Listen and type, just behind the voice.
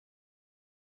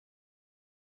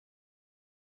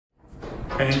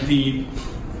And the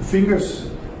fingers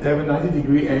have a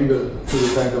 90-degree angle to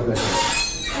the back of the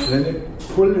hand. And then they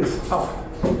pull this up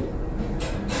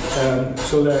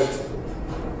so that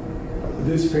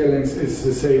this phalanx is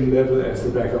the same level as the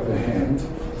back of the hand,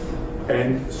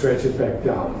 and stretch it back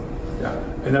down. Yeah.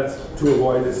 And that's to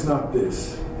avoid, it's not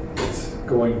this, it's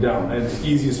going down. And the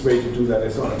easiest way to do that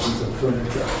is on a piece of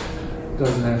furniture. It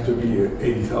doesn't have to be an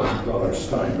 $80,000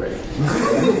 Steinway.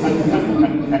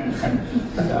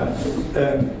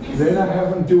 Then I have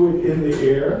them do it in the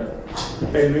air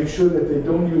and make sure that they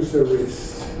don't use their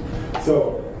wrist.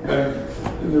 So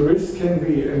the wrist can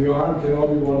be, and your arm can all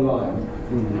be one line.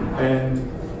 And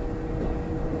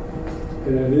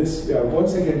then this,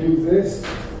 once I can do this,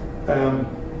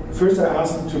 first I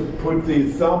ask them to put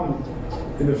the thumb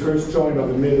in the first joint of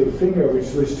the middle finger,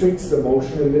 which restricts the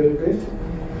motion a little bit,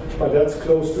 but that's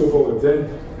close to a bow. Then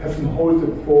have them hold the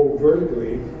bow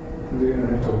vertically, and they don't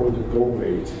have to hold the bow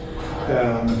weight,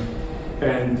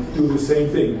 and do the same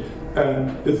thing.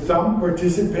 The thumb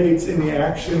participates in the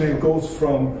action and goes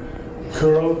from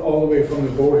curled all the way from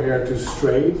the bow hair to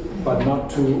straight, but not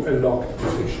to a locked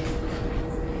position.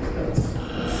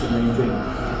 That's the main thing.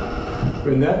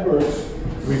 When that works,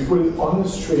 we put it on the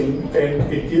string,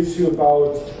 and it gives you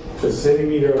about a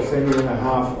centimeter or centimeter and a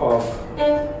half of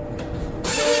a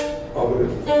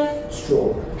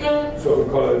stroke. So we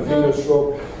call it a finger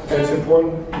stroke. And it's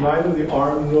important, neither the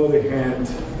arm nor the hand,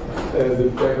 the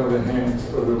back of the hand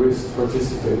or the wrist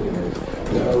participate in it.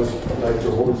 And I always like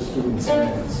to hold students'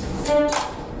 hands.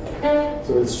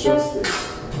 So it's just this.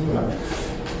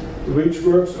 Which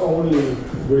works only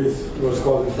with what's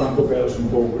called the Franco-Belgian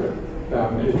bow grip.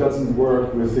 It doesn't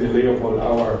work with the Leopold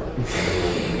Auer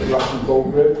Russian bow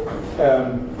grip.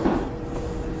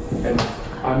 And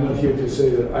I'm not here to say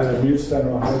that either Milstein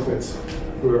or Heifetz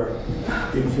were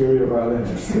inferior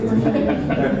violinists.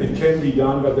 And it can be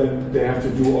done, but then they have to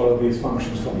do all of these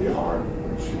functions from the arm,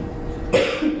 which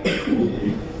would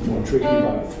be more tricky,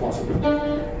 but it's possible.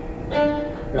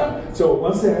 Yeah. So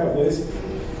once they have this,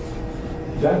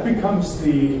 that becomes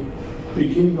the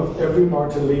beginning of every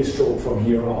martelé stroke from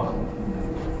here on.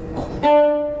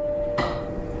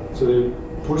 So they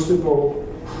push the bow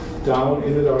down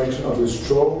in the direction of the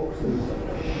stroke.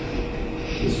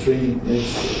 The string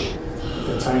makes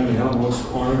a tiny Helmholtz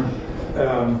corner.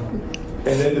 And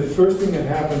then the first thing that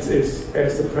happens is,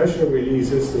 as the pressure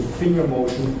releases, the finger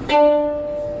motion,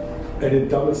 and it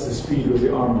doubles the speed with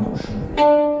the arm motion.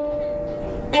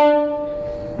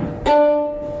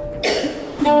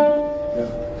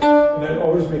 And that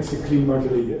always makes a clean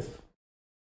martelé, yes?